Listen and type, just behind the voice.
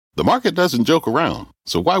The market doesn't joke around,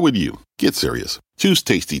 so why would you? Get serious. Choose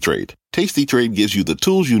Tasty Trade. Tasty Trade gives you the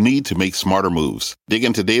tools you need to make smarter moves. Dig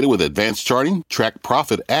into data with advanced charting, track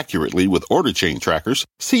profit accurately with order chain trackers,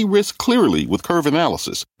 see risk clearly with curve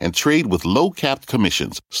analysis, and trade with low-capped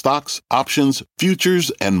commissions, stocks, options,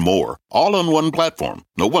 futures, and more. All on one platform.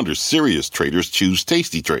 No wonder serious traders choose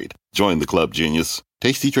Tasty Trade. Join the club, genius.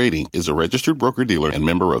 Tasty Trading is a registered broker-dealer and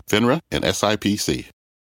member of FINRA and SIPC.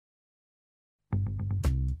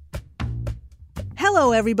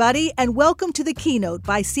 Hello, everybody, and welcome to The Keynote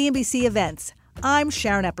by CNBC Events. I'm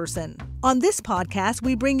Sharon Epperson. On this podcast,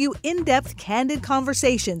 we bring you in-depth, candid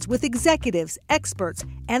conversations with executives, experts,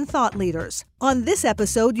 and thought leaders. On this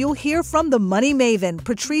episode, you'll hear from the money maven,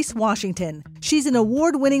 Patrice Washington. She's an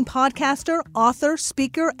award-winning podcaster, author,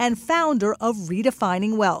 speaker, and founder of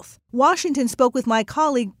Redefining Wealth. Washington spoke with my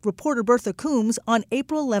colleague, reporter Bertha Coombs, on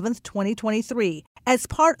April 11th, 2023. As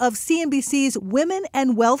part of CNBC's Women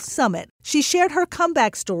and Wealth Summit, she shared her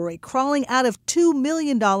comeback story, crawling out of $2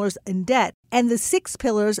 million in debt, and the 6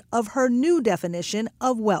 pillars of her new definition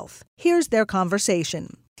of wealth. Here's their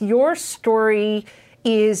conversation. Your story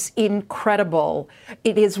is incredible.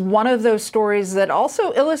 It is one of those stories that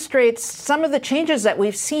also illustrates some of the changes that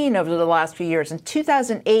we've seen over the last few years. In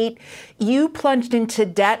 2008, you plunged into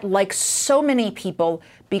debt like so many people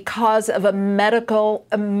because of a medical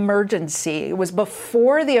emergency. It was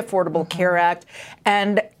before the Affordable Care Act,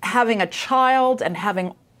 and having a child and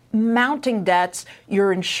having mounting debts,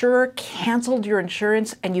 your insurer canceled your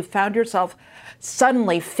insurance and you found yourself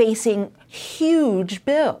suddenly facing huge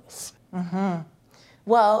bills.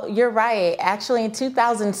 Well, you're right. Actually, in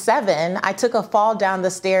 2007, I took a fall down the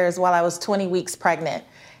stairs while I was 20 weeks pregnant.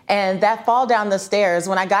 And that fall down the stairs,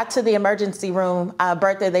 when I got to the emergency room,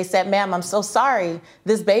 Bertha, they said, "Ma'am, I'm so sorry.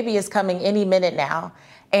 This baby is coming any minute now."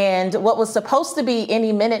 And what was supposed to be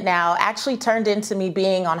any minute now actually turned into me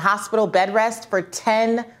being on hospital bed rest for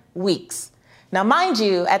 10 weeks. Now, mind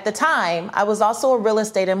you, at the time, I was also a real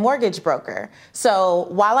estate and mortgage broker. So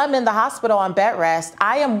while I'm in the hospital on bed rest,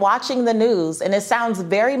 I am watching the news, and it sounds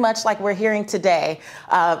very much like we're hearing today.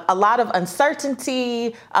 A lot of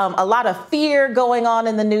uncertainty, a lot of fear going on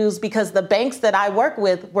in the news because the banks that I work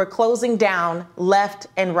with were closing down left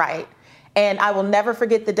and right. And I will never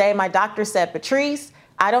forget the day my doctor said, "Patrice,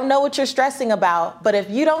 I don't know what you're stressing about, but if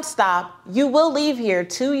you don't stop, you will leave here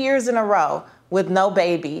 2 years in a row with no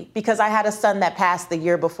baby," because I had a son that passed the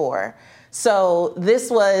year before. So this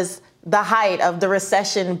was the height of the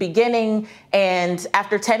recession beginning. And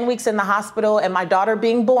after 10 weeks in the hospital and my daughter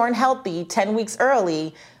being born healthy 10 weeks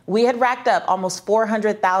early, we had racked up almost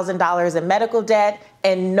 $400,000 in medical debt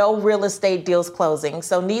and no real estate deals closing.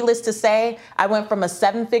 So needless to say, I went from a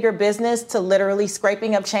 7-figure business to literally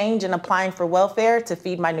scraping up change and applying for welfare to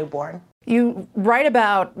feed my newborn. You write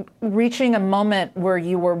about reaching a moment where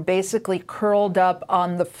you were basically curled up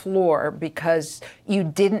on the floor because you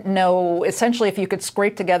didn't know essentially if you could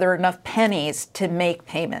scrape together enough pennies to make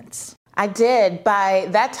payments. I did. By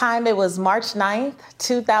that time, it was March 9th,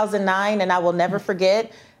 2009, and I will never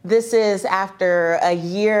forget. This is after a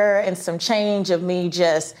year and some change of me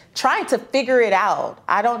just trying to figure it out.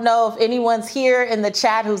 I don't know if anyone's here in the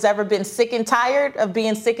chat who's ever been sick and tired of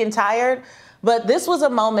being sick and tired. But this was a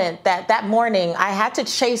moment that morning I had to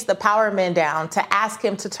chase the power man down to ask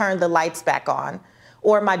him to turn the lights back on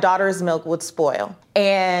or my daughter's milk would spoil.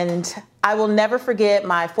 And I will never forget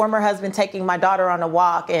my former husband taking my daughter on a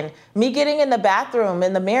walk and me getting in the bathroom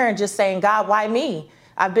in the mirror and just saying, "God, why me?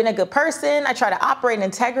 I've been a good person. I try to operate in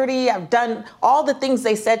integrity. I've done all the things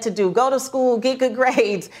they said to do, go to school, get good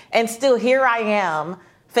grades, and still here I am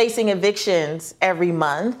facing evictions every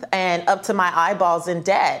month and up to my eyeballs in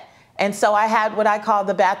debt." And so I had what I call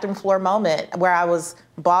the bathroom floor moment where I was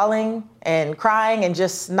bawling and crying and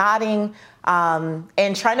just nodding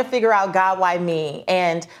and trying to figure out, God, why me?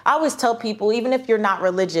 And I always tell people, even if you're not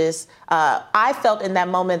religious, I felt in that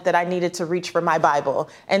moment that I needed to reach for my Bible.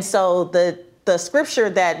 And so the scripture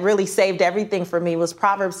that really saved everything for me was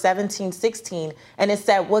Proverbs 17:16. And it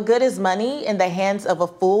said, "What good is money in the hands of a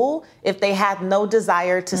fool if they have no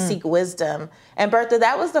desire to seek wisdom?" And Bertha,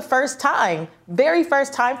 that was the very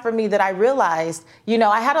first time for me that I realized,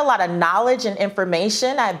 I had a lot of knowledge and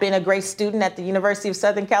information. I had been a great student at the University of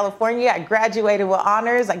Southern California. I graduated with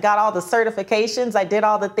honors. I got all the certifications. I did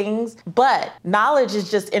all the things. But knowledge is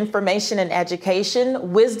just information and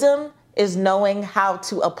education. Wisdom is knowing how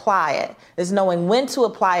to apply it, is knowing when to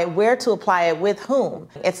apply it, where to apply it, with whom.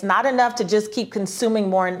 It's not enough to just keep consuming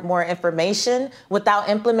more and more information. Without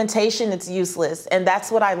implementation, it's useless. And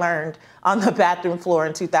that's what I learned on the bathroom floor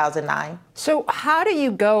in 2009. So how do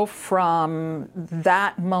you go from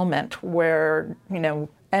that moment where,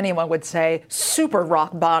 anyone would say, super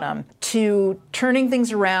rock bottom, to turning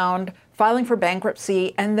things around, filing for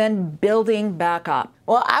bankruptcy, and then building back up?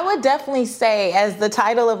 Well, I would definitely say, as the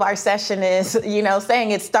title of our session is,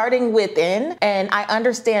 saying it's starting within, and I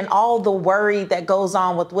understand all the worry that goes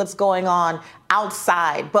on with what's going on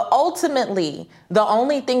outside. But ultimately, the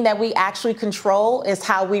only thing that we actually control is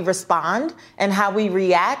how we respond and how we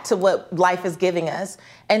react to what life is giving us.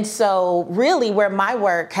 And so really where my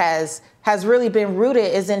work has really been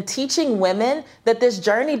rooted is in teaching women that this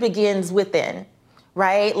journey begins within.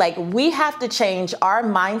 Right? Like, we have to change our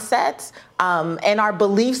mindsets and our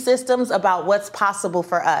belief systems about what's possible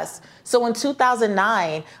for us. So in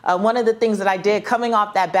 2009, one of the things that I did coming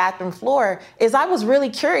off that bathroom floor is I was really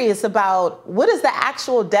curious about what is the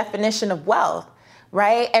actual definition of wealth,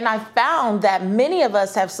 right? And I found that many of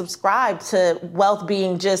us have subscribed to wealth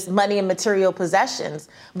being just money and material possessions.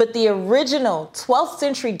 But the original 12th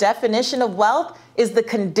century definition of wealth is the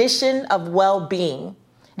condition of well-being.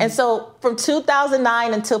 And so from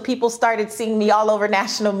 2009 until people started seeing me all over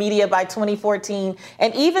national media by 2014,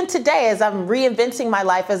 and even today as I'm reinventing my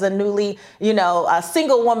life as a newly, a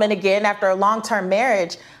single woman again after a long-term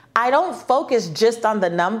marriage, I don't focus just on the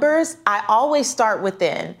numbers. I always start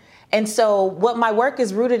within. And so what my work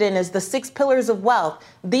is rooted in is the 6 pillars of wealth.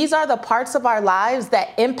 These are the parts of our lives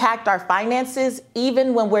that impact our finances,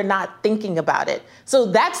 even when we're not thinking about it. So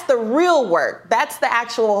that's the real work. That's the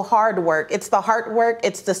actual hard work. It's the heart work.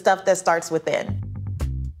 It's the stuff that starts within.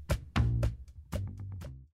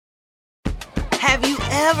 Have you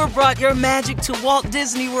ever brought your magic to Walt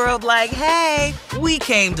Disney World like, hey, we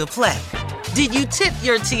came to play? Did you tip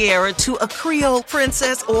your tiara to a Creole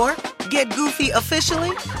princess or get goofy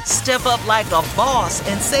officially? Step up like a boss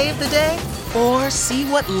and save the day? Or see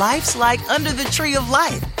what life's like under the tree of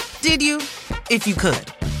life? Did you? If you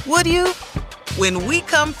could. Would you? When we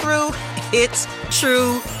come through, it's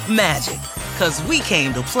true magic. 'Cause we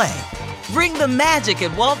came to play. Bring the magic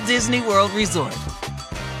at Walt Disney World Resort.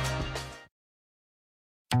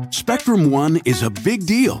 Spectrum One is a big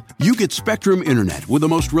deal. You get Spectrum Internet with the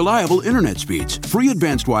most reliable internet speeds, free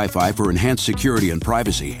advanced Wi-Fi for enhanced security and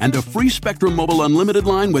privacy, and a free Spectrum Mobile Unlimited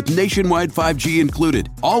line with nationwide 5G included,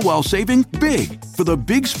 all while saving big. For the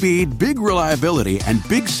big speed, big reliability, and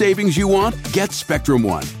big savings you want, get Spectrum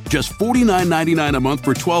One. Just $49.99 a month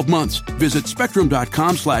for 12 months. Visit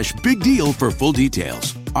spectrum.com/big deal for full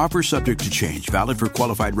details. Offer subject to change. Valid for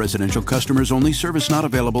qualified residential customers only. Service not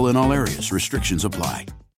available in all areas. Restrictions apply.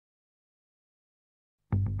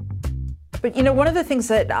 But, one of the things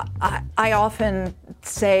that I often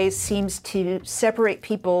say seems to separate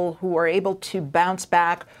people who are able to bounce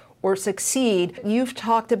back or succeed, you've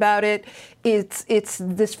talked about it, it's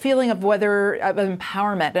this feeling of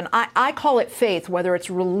empowerment. And I call it faith, whether it's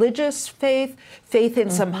religious faith, faith in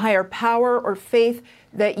some higher power, or faith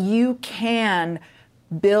that you can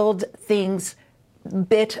build things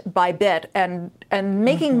bit by bit. And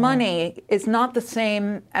making money is not the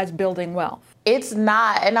same as building wealth. It's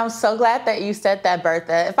not. And I'm so glad that you said that,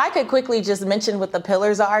 Bertha. If I could quickly just mention what the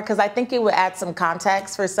pillars are, because I think it would add some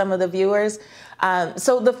context for some of the viewers.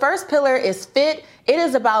 So the first pillar is fit. It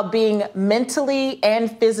is about being mentally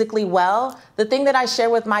and physically well. The thing that I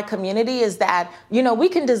share with my community is that, we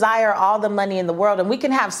can desire all the money in the world and we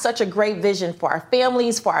can have such a great vision for our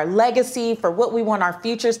families, for our legacy, for what we want our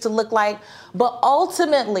futures to look like. But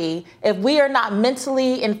ultimately, if we are not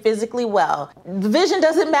mentally and physically well, the vision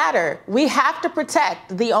doesn't matter. We have to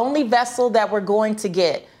protect the only vessel that we're going to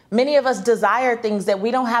get. Many of us desire things that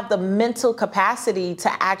we don't have the mental capacity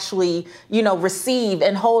to actually, receive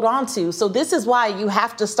and hold on to. So this is why you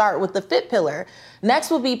have to start with the fit pillar.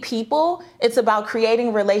 Next will be people. It's about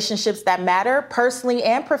creating relationships that matter personally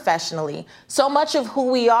and professionally. So much of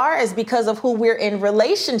who we are is because of who we're in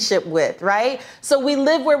relationship with, right? So we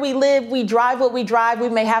live where we live, we drive what we drive, we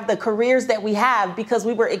may have the careers that we have because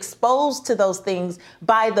we were exposed to those things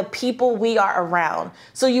by the people we are around.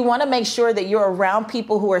 So you want to make sure that you're around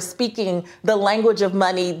people who are speaking the language of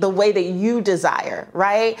money the way that you desire,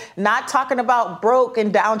 right? Not talking about broke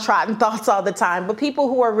and downtrodden thoughts all the time, but people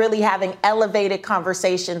who are really having elevated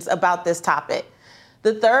conversations about this topic.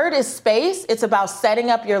 The third is space. It's about setting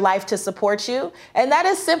up your life to support you. And that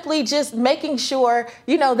is simply just making sure,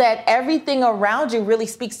 that everything around you really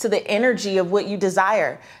speaks to the energy of what you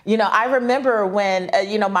desire. I remember when,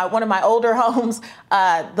 one of my older homes,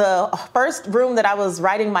 the first room that I was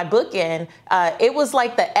writing my book in, it was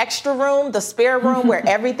like the extra room, the spare room where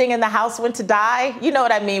everything in the house went to die. You know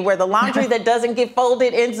what I mean? Where the laundry that doesn't get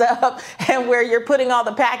folded ends up and where you're putting all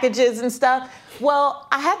the packages and stuff. Well,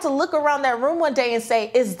 I had to look around that room one day and say,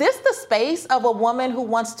 is this the space of a woman who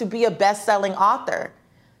wants to be a best-selling author?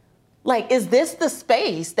 Like, is this the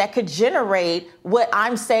space that could generate what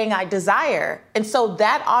I'm saying I desire? And so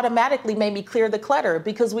that automatically made me clear the clutter,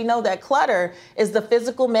 because we know that clutter is the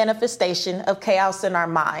physical manifestation of chaos in our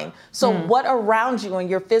mind. So what around you in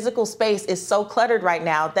your physical space is so cluttered right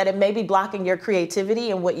now that it may be blocking your creativity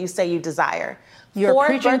and what you say you desire? You're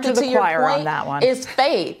preaching to the choir on that one. Is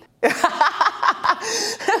faith.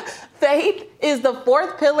 Faith is the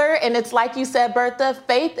fourth pillar, and it's like you said, Bertha,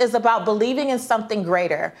 faith is about believing in something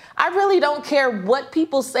greater. I really don't care what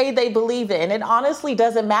people say they believe in. It honestly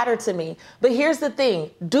doesn't matter to me. But here's the thing.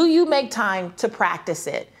 Do you make time to practice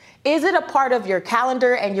it? Is it a part of your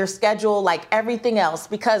calendar and your schedule like everything else?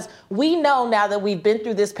 Because we know now that we've been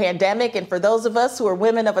through this pandemic, and for those of us who are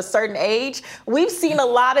women of a certain age, we've seen a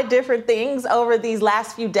lot of different things over these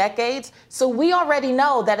last few decades. So we already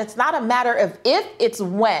know that it's not a matter of if, it's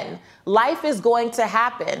when. Life is going to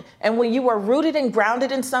happen. And when you are rooted and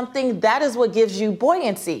grounded in something, that is what gives you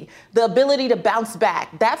buoyancy, the ability to bounce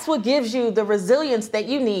back. That's what gives you the resilience that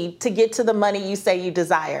you need to get to the money you say you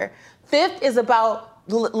desire. Fifth is about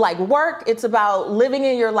like work. It's about living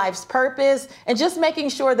in your life's purpose and just making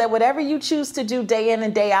sure that whatever you choose to do day in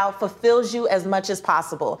and day out fulfills you as much as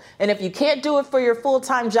possible. And if you can't do it for your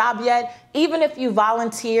full-time job yet, even if you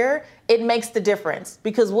volunteer, it makes the difference.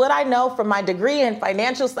 Because what I know from my degree in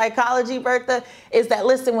financial psychology, Bertha, is that,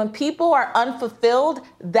 listen, when people are unfulfilled,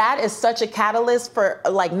 that is such a catalyst for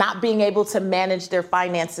like not being able to manage their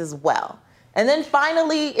finances well. And then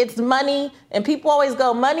finally, it's money. And people always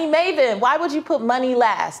go, money Maven, why would you put money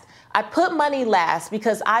last? I put money last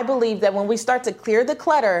because I believe that when we start to clear the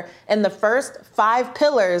clutter in the first 5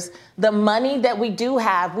 pillars, the money that we do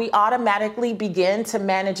have, we automatically begin to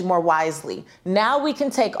manage more wisely. Now we can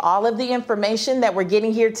take all of the information that we're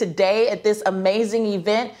getting here today at this amazing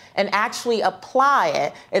event and actually apply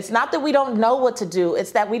it. It's not that we don't know what to do.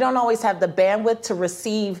 It's that we don't always have the bandwidth to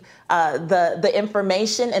receive the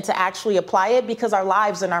information and to actually apply it because our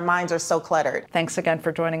lives and our minds are so cluttered. Thanks again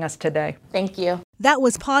for joining us today. Thank you. That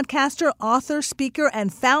was podcaster, author, speaker,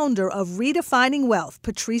 and founder of Redefining Wealth,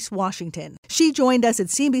 Patrice Washington. She joined us at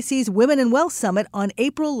CNBC's Women in Wealth Summit on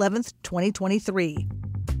April 11th, 2023.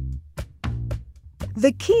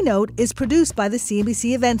 The Keynote is produced by the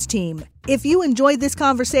CNBC Events team. If you enjoyed this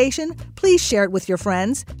conversation, please share it with your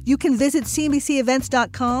friends. You can visit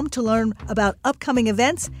CNBCEvents.com to learn about upcoming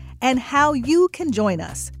events and how you can join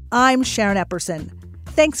us. I'm Sharon Epperson.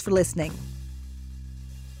 Thanks for listening.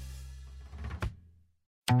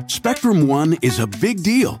 Spectrum One is a big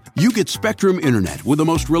deal. You get Spectrum Internet with the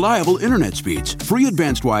most reliable internet speeds, free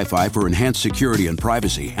advanced Wi-Fi for enhanced security and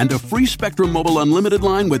privacy, and a free Spectrum Mobile Unlimited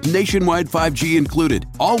line with nationwide 5G included,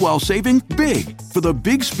 all while saving big. For the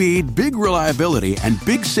big speed, big reliability, and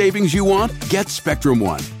big savings you want, get Spectrum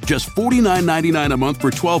One. Just $49.99 a month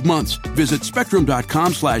for 12 months. Visit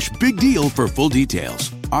spectrum.com/big deal for full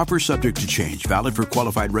details. Offer subject to change. Valid for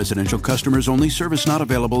qualified residential customers only. Service not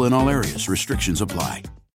available in all areas. Restrictions apply.